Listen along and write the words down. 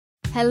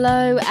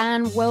Hello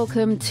and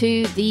welcome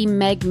to the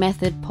Meg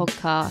Method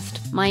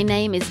podcast. My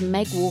name is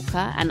Meg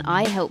Walker and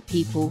I help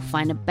people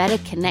find a better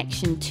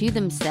connection to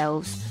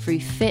themselves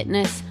through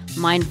fitness,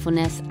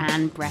 mindfulness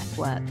and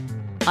breathwork.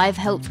 I've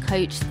helped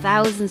coach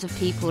thousands of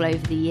people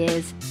over the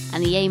years,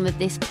 and the aim of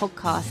this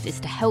podcast is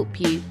to help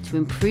you to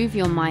improve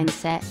your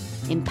mindset,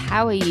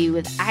 empower you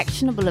with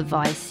actionable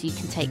advice so you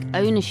can take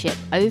ownership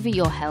over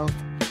your health,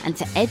 and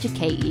to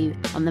educate you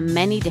on the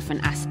many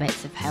different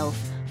aspects of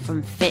health,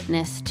 from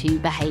fitness to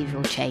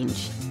behavioural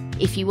change.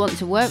 If you want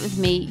to work with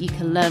me, you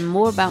can learn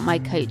more about my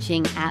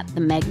coaching at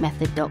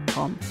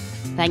themegmethod.com.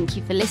 Thank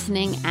you for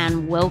listening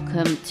and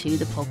welcome to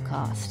the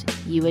podcast.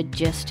 You are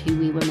just who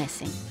we were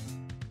missing.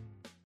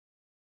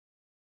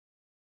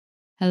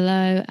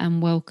 Hello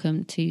and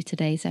welcome to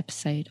today's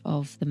episode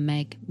of the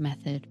Meg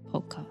Method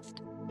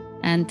podcast.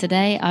 And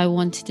today I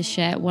wanted to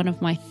share one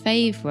of my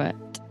favourite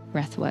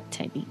breathwork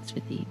techniques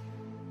with you.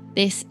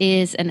 This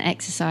is an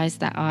exercise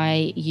that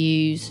I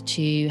use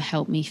to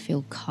help me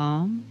feel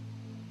calm.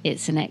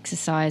 It's an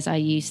exercise I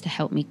use to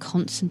help me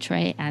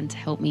concentrate and to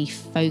help me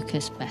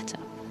focus better.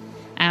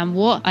 And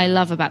what I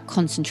love about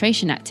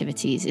concentration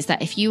activities is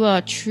that if you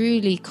are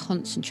truly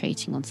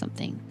concentrating on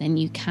something, then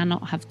you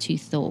cannot have two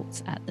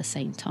thoughts at the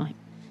same time.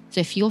 So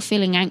if you're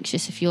feeling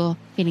anxious, if you're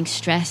feeling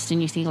stressed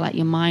and you feel like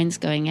your mind's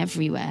going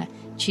everywhere,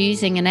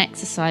 choosing an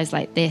exercise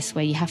like this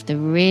where you have to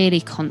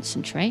really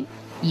concentrate,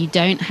 you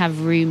don't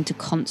have room to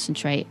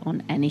concentrate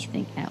on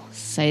anything else.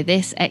 So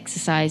this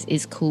exercise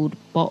is called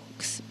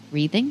box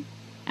breathing.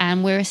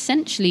 And we're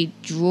essentially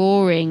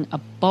drawing a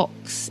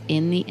box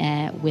in the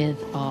air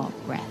with our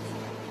breath.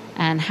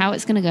 And how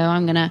it's going to go,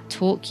 I'm going to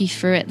talk you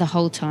through it the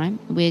whole time.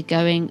 We're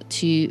going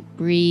to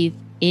breathe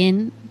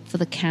in for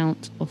the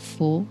count of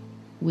 4.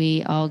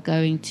 We are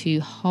going to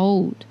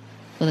hold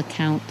for the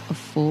count of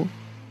 4.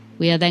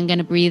 We are then going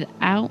to breathe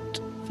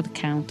out for the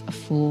count of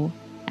 4.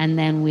 And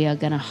then we are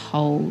going to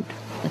hold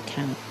the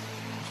count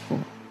of 4.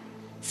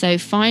 So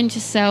find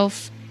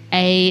yourself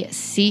a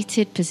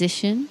seated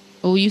position,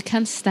 or you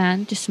can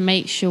stand. Just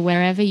make sure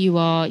wherever you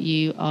are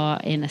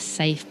in a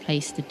safe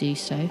place to do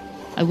so.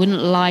 I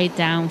wouldn't lie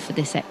down for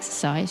this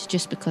exercise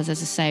just because,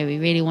 as I say, we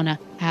really want to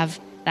have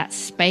that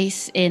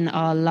space in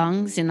our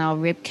lungs, in our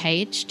rib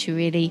cage, to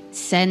really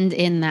send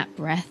in that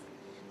breath.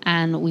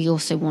 And we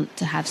also want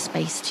to have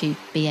space to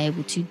be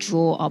able to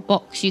draw our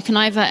box. You can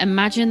either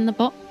imagine the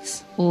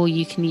box or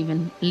you can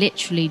even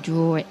literally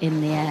draw it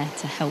in the air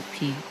to help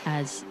you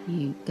as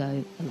you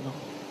go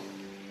along.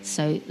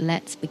 So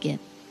let's begin.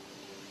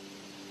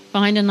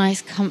 Find a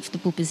nice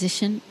comfortable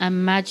position.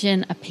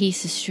 Imagine a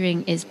piece of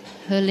string is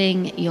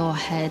pulling your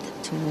head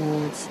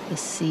towards the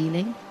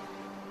ceiling.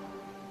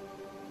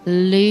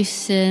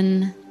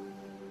 Loosen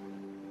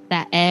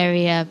that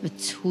area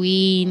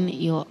between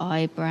your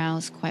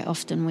eyebrows. Quite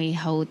often we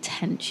hold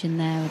tension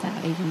there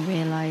without even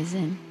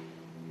realizing.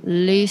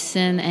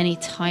 Loosen any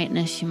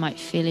tightness you might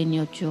feel in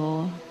your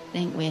jaw.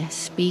 Think we're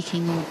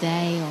speaking all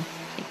day or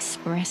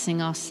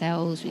expressing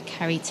ourselves. We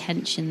carry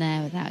tension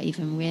there without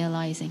even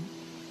realizing.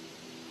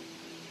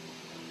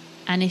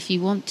 And if you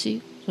want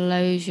to,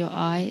 close your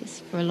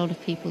eyes. For a lot of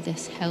people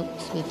this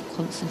helps with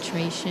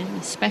concentration,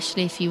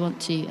 especially if you want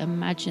to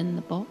imagine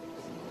the box.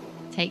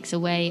 Takes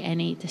away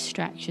any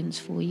distractions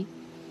for you.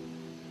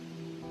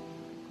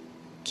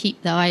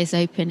 Keep the eyes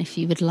open if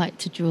you would like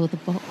to draw the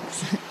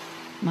box.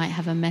 Might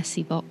have a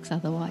messy box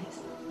otherwise.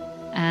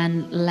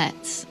 And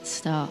let's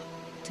start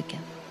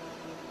together.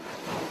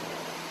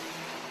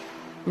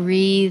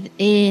 Breathe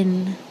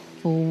in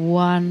for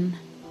 1,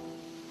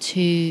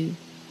 2,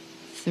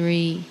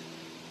 3,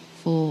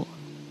 4.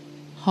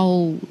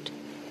 Hold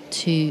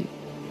 2,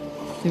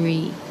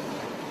 3,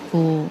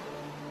 4.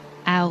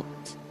 Out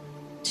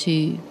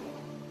 2,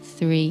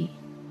 3,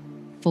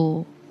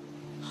 4.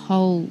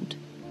 Hold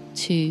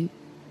 2,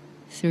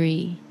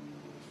 3,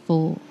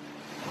 4.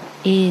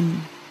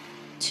 In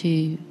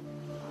 2,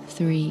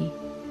 3,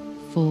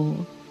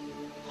 4.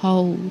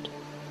 Hold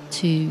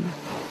 2,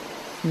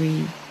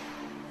 3,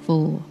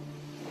 4.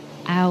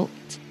 Out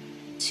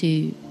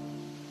 2,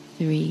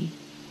 3,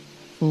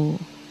 4.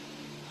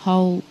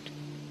 Hold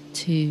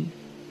 2,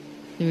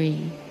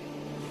 3,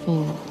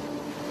 4.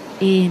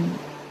 In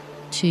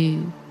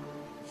 2,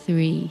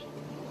 3,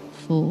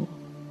 4.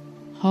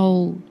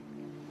 Hold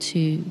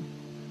 2,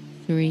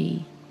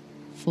 3,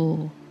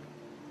 4.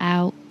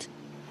 Out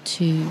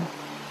 2,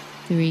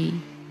 3,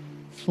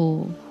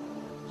 4.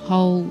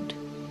 Hold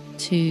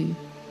 2,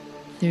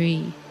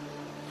 3,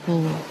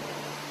 4.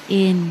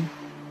 In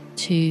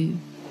 2,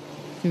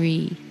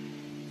 3,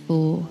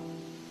 4.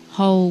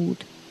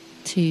 Hold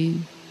 2,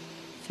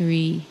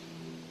 3,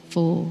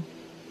 4.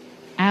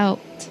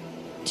 Out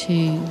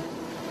 2,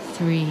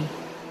 3,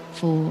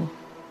 4.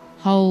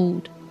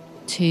 Hold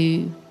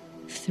 2,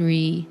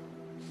 3,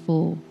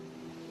 4.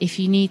 If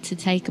you need to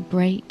take a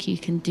break, you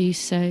can do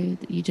so.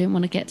 You don't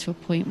want to get to a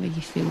point where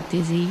you feel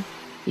dizzy.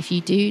 If you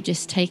do,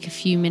 just take a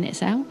few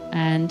minutes out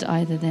and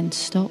either then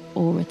stop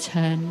or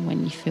return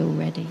when you feel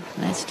ready.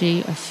 Let's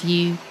do a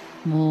few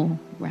more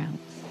rounds.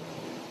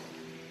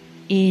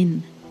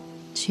 In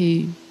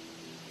 2,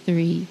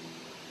 3,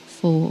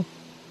 4.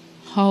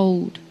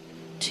 Hold.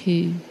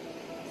 2,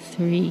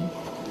 3,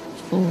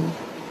 4.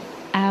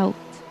 Out.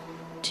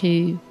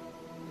 2,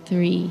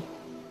 3,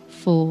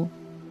 4.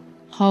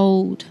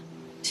 Hold.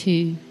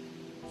 2,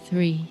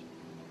 3,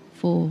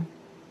 4.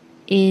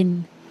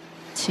 In.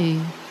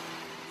 2,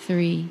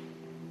 3,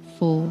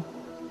 4.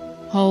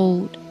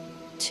 Hold.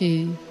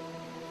 2,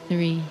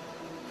 3,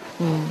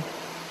 4.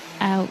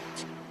 Out.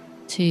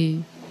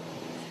 2,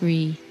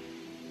 3,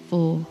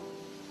 4.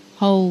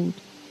 Hold.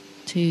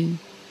 2,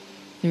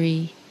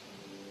 3,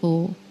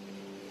 4.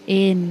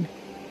 In.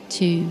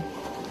 2,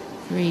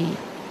 3,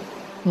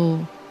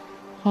 4.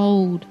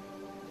 Hold.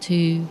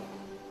 2,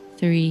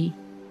 3,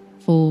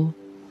 4.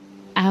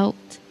 Out.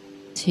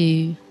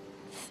 2,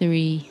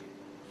 3,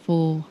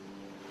 4.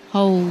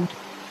 Hold.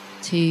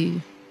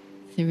 2,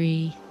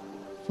 3,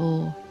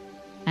 4.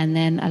 And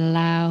then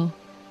allow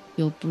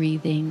your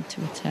breathing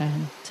to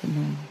return to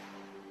normal.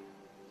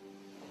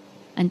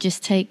 And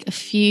just take a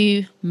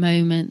few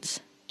moments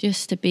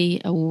just to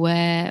be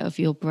aware of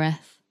your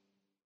breath.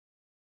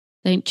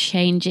 Don't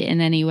change it in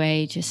any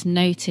way. Just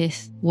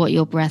notice what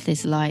your breath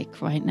is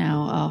like right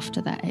now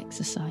after that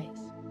exercise.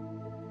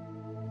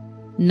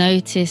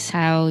 Notice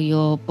how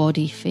your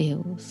body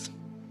feels.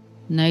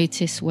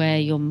 Notice where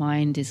your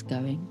mind is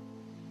going.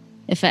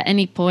 If at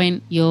any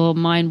point your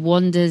mind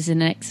wanders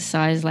in an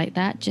exercise like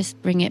that,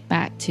 just bring it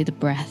back to the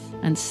breath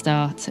and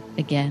start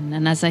again.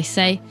 And as I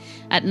say,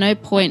 at no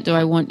point do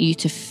I want you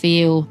to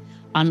feel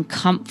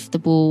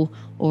uncomfortable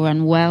or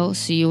unwell.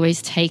 So you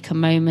always take a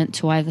moment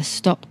to either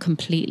stop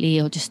completely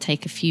or just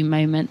take a few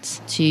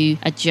moments to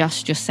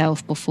adjust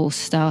yourself before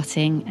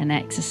starting an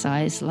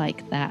exercise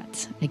like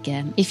that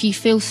again. If you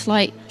feel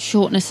slight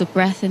shortness of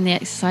breath in the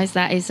exercise,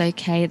 that is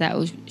okay. That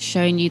will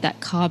show you that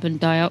carbon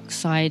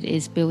dioxide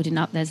is building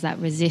up. There's that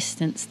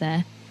resistance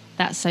there.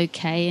 That's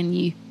okay. And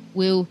you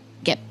will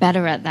get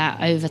better at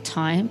that over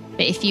time.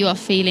 But if you are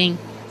feeling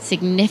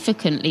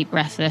significantly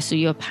breathless or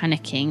you're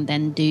panicking,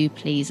 then do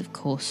please, of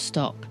course,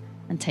 stop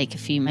and take a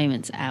few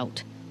moments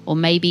out. Or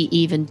maybe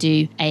even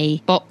do a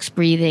box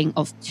breathing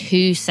of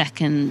 2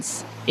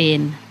 seconds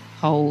in,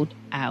 hold,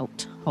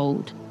 out,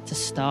 hold to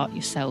start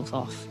yourself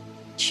off.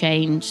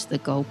 Change the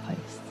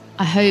goalposts.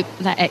 I hope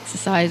that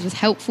exercise was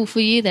helpful for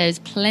you. There's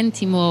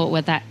plenty more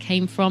where that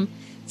came from.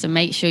 So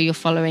make sure you're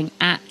following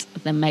at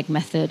The Meg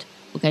Method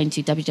or going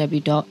to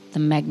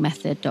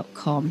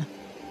www.themegmethod.com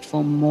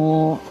for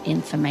more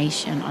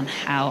information on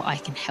how I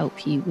can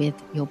help you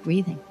with your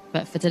breathing.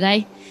 But for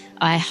today,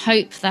 I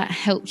hope that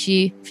helped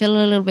you feel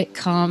a little bit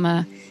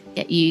calmer,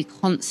 get you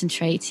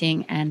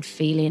concentrating and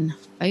feeling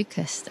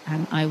focused.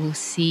 And I will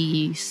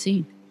see you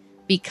soon.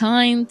 Be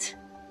kind,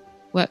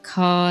 work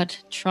hard,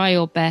 try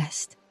your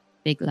best.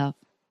 Big love.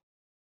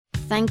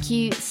 Thank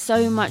you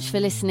so much for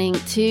listening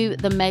to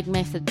the Meg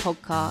Method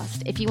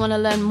podcast. If you want to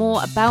learn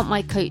more about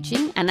my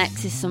coaching and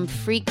access some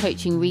free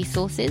coaching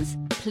resources,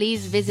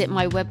 please visit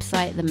my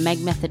website,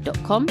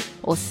 themegmethod.com,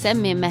 or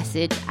send me a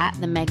message at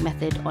the Meg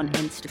Method on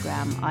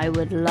Instagram. I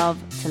would love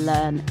to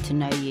learn to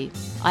know you.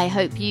 I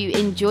hope you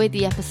enjoyed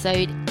the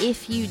episode.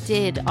 If you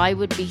did, I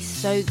would be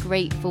so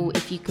grateful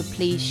if you could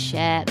please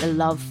share the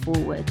love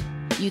forward.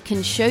 You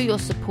can show your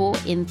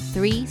support in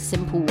 3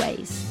 simple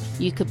ways.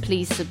 You could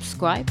please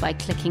subscribe by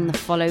clicking the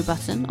follow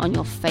button on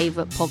your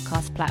favorite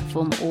podcast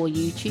platform or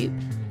YouTube.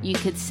 You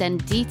could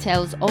send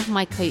details of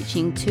my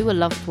coaching to a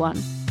loved one,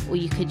 or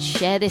you could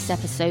share this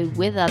episode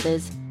with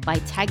others by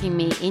tagging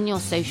me in your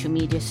social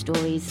media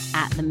stories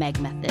at The Meg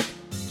Method.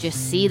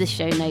 Just see the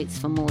show notes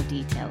for more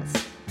details.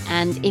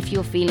 And if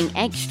you're feeling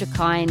extra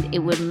kind, it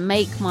would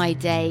make my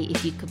day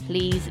if you could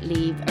please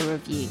leave a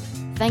review.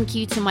 Thank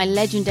you to my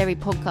legendary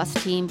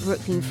podcast team,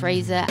 Brooklyn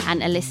Fraser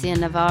and Alicia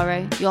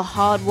Navarro. Your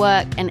hard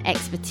work and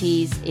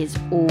expertise is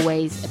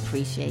always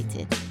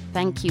appreciated.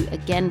 Thank you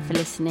again for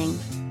listening.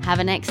 Have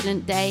an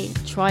excellent day.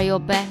 Try your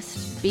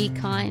best. Be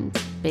kind.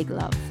 Big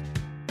love.